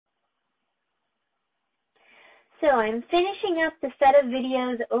So I'm finishing up the set of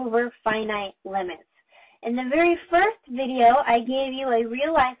videos over finite limits. In the very first video, I gave you a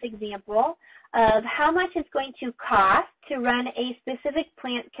real-life example of how much it's going to cost to run a specific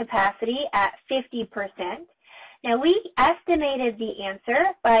plant capacity at 50%. Now, we estimated the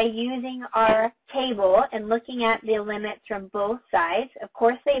answer by using our table and looking at the limits from both sides. Of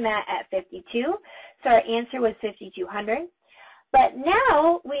course, they met at 52, so our answer was 5,200. But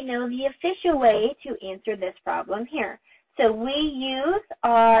now we know the official way to answer this problem here. So we use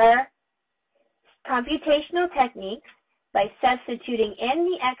our computational techniques by substituting in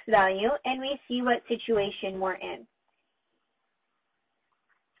the x value, and we see what situation we're in.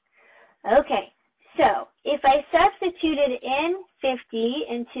 Okay, so if I substituted in 50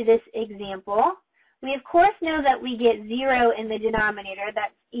 into this example, we of course know that we get 0 in the denominator.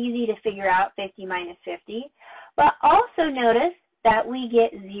 That's easy to figure out, 50 minus 50. But also notice that we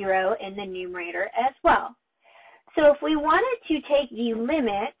get 0 in the numerator as well. So if we wanted to take the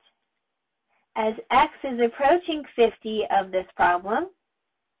limit as x is approaching 50 of this problem,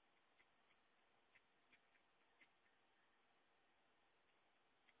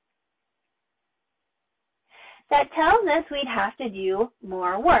 that tells us we'd have to do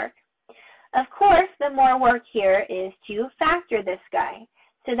more work. Of course, the more work here is to factor this guy.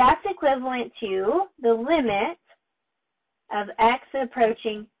 So that's equivalent to the limit of x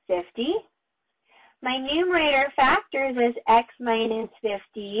approaching 50. My numerator factors as x minus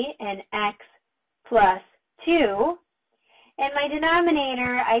 50 and x plus 2. And my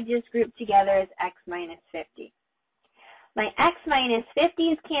denominator I just grouped together as x minus 50. My x minus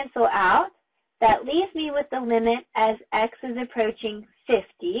 50s cancel out. That leaves me with the limit as x is approaching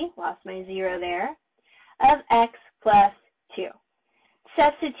 50, lost my 0 there, of x plus 2.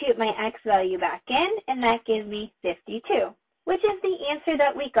 Substitute my x value back in, and that gives me 52, which is the answer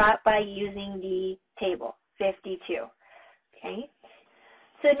that we got by using the table, 52. Okay,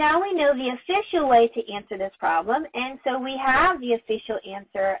 so now we know the official way to answer this problem, and so we have the official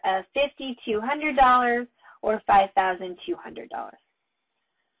answer of $5,200 or $5,200.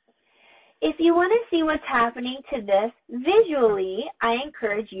 If you want to see what's happening to this visually, I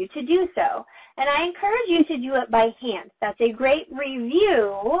encourage you to do so. And I encourage you to do it by hand. That's a great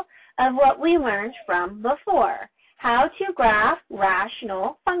review of what we learned from before. How to graph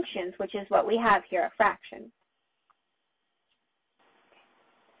rational functions, which is what we have here, a fraction.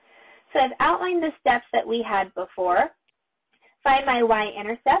 So I've outlined the steps that we had before. Find my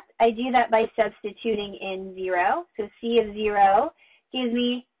y-intercept. I do that by substituting in 0. So c of 0 gives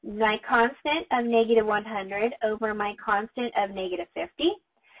me my constant of negative 100 over my constant of negative 50.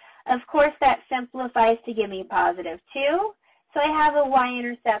 Of course, that simplifies to give me positive 2. So I have a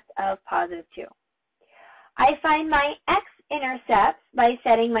y-intercept of positive 2. I find my x-intercepts by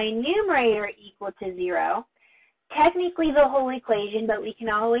setting my numerator equal to 0. Technically the whole equation, but we can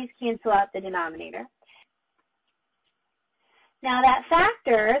always cancel out the denominator. Now that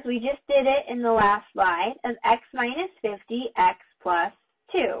factors, we just did it in the last slide, of x minus 50, x plus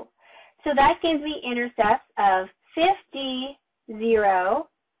 2. So that gives me intercepts of 50, 0,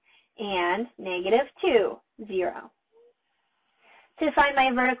 and negative 2, 0. To find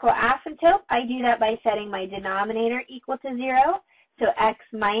my vertical asymptote, I do that by setting my denominator equal to 0. So x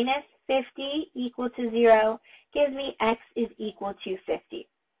minus 50 equal to 0 gives me x is equal to 50.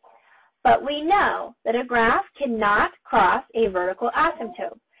 But we know that a graph cannot cross a vertical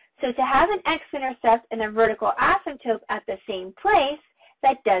asymptote. So to have an x-intercept and a vertical asymptote at the same place,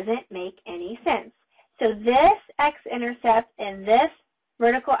 that doesn't make any sense. So this x-intercept and this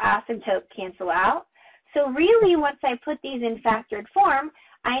vertical asymptote cancel out. So really, once I put these in factored form,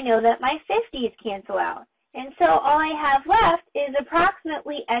 I know that my 50s cancel out. And so all I have left is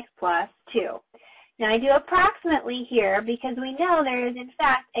approximately x plus 2. Now I do approximately here because we know there is in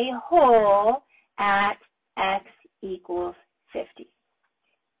fact a hole at x equals 50.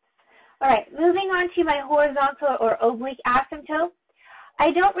 All right, moving on to my horizontal or oblique asymptote.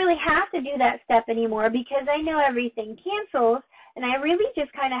 I don't really have to do that step anymore because I know everything cancels, and I really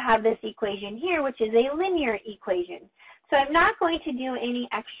just kind of have this equation here, which is a linear equation. So I'm not going to do any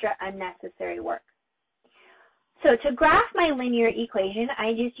extra unnecessary work. So to graph my linear equation,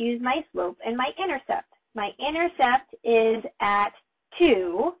 I just use my slope and my intercept. My intercept is at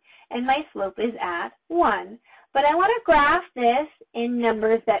 2, and my slope is at 1. But I want to graph this in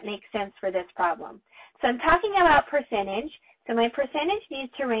numbers that make sense for this problem. So I'm talking about percentage. So my percentage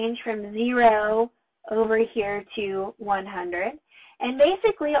needs to range from 0 over here to 100. And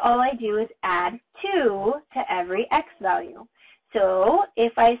basically all I do is add 2 to every x value. So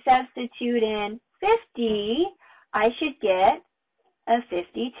if I substitute in 50, I should get a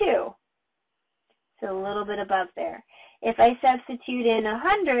 52. so a little bit above there. If I substitute in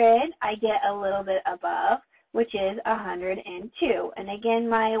 100, I get a little bit above, which is 102. And again,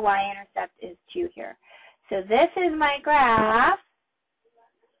 my y-intercept is 2 here. So this is my graph,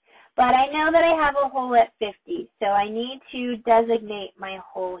 but I know that I have a hole at 50, so I need to designate my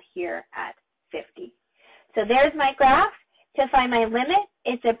hole here at 50. So there's my graph. To find my limit,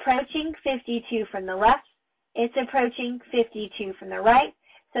 it's approaching 52 from the left. It's approaching 52 from the right.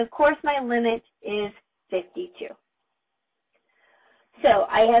 So, of course, my limit is 52. So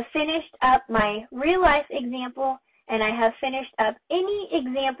I have finished up my real-life example, and I have finished up any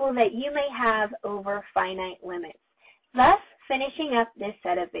example that you may have over finite limits, thus finishing up this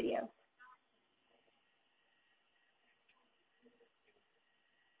set of videos.